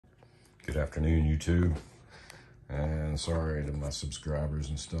Good afternoon, YouTube. And sorry to my subscribers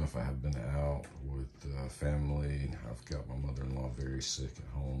and stuff. I have been out with family. I've got my mother-in-law very sick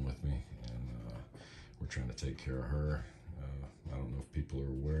at home with me, and we're trying to take care of her. I don't know if people are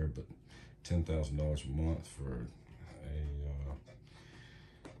aware, but $10,000 a month for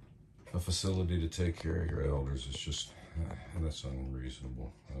a facility to take care of your elders is just, that's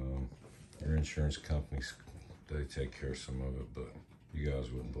unreasonable. Your insurance companies, they take care of some of it, but you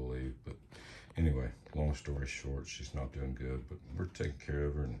guys wouldn't believe. But anyway, long story short, she's not doing good, but we're taking care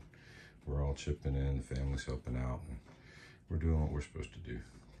of her, and we're all chipping in. The family's helping out, and we're doing what we're supposed to do.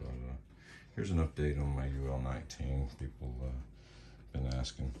 But here's an update on my UL-19. People been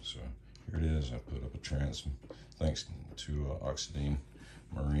asking, so here it is. I put up a transom. Thanks to Oxidine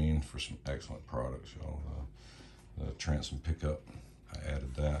Marine for some excellent products, y'all. The transom pickup, I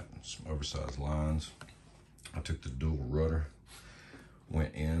added that, some oversized lines. I took the dual rudder,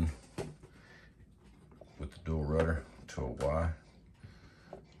 went in with the dual rudder to a Y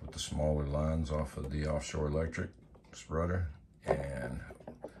with the smaller lines off of the offshore electric rudder, and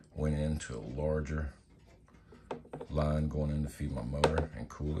went into a larger line going in to feed my motor and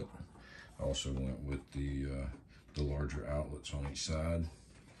cool it. I also went with the larger outlets on each side,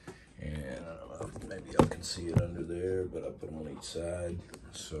 and I don't know if maybe y'all can see it under there, but I put them on each side.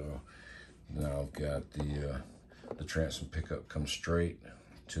 So now I've got the transom pickup comes straight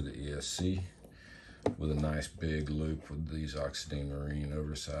to the ESC with a nice big loop with these Oxidine Marine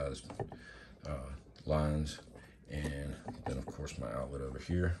oversized lines, and then of course my outlet over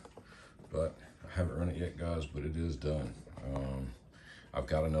here. But I haven't run it yet, guys, but it is done. I've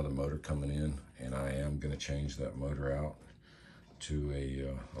got another motor coming in, and I am going to change that motor out to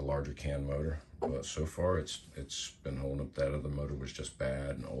a larger can motor. But so far it's been holding up. That other motor was just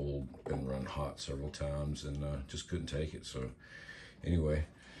bad and old, been run hot several times, and just couldn't take it. So anyway,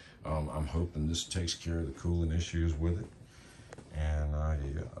 I'm hoping this takes care of the cooling issues with it. And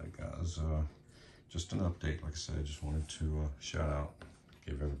yeah, guys, just an update. Like I said, I just wanted to shout out,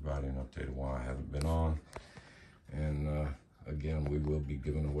 give everybody an update of why I haven't been on. And again, we will be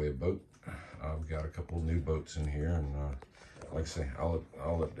giving away a boat. I've got a couple of new boats in here, and like I say, I'll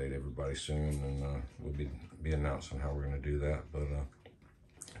update everybody soon, and we'll be announcing how we're going to do that. But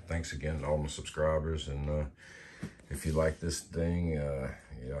thanks again to all my subscribers, and if you like this thing,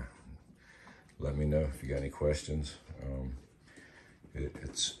 yeah, let me know if you got any questions.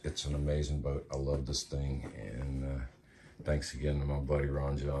 It's an amazing boat. I love this thing, and thanks again to my buddy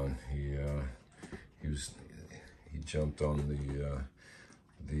Ron John. He jumped on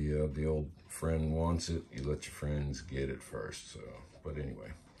the old friend wants it, you let your friends get it first. So, but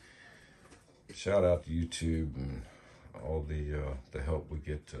anyway, shout out to YouTube and all the help we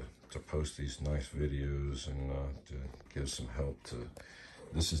get to post these nice videos, and to give some help to.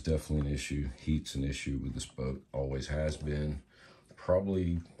 This is definitely an issue. Heat's an issue with this boat, always has been.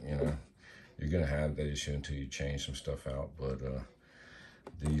 Probably, you know, you're gonna have that issue until you change some stuff out. But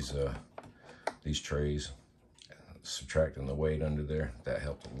these trays, subtracting the weight under there, that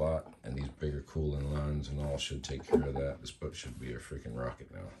helped a lot, and these bigger cooling lines and all should take care of that. This boat should be a freaking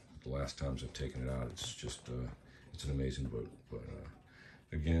rocket now. The last times I've taken it out, it's just it's an amazing boat. But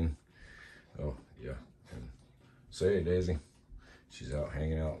again, oh yeah, and say hey Daisy, she's out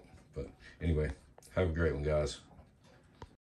hanging out. But anyway, have a great one, guys.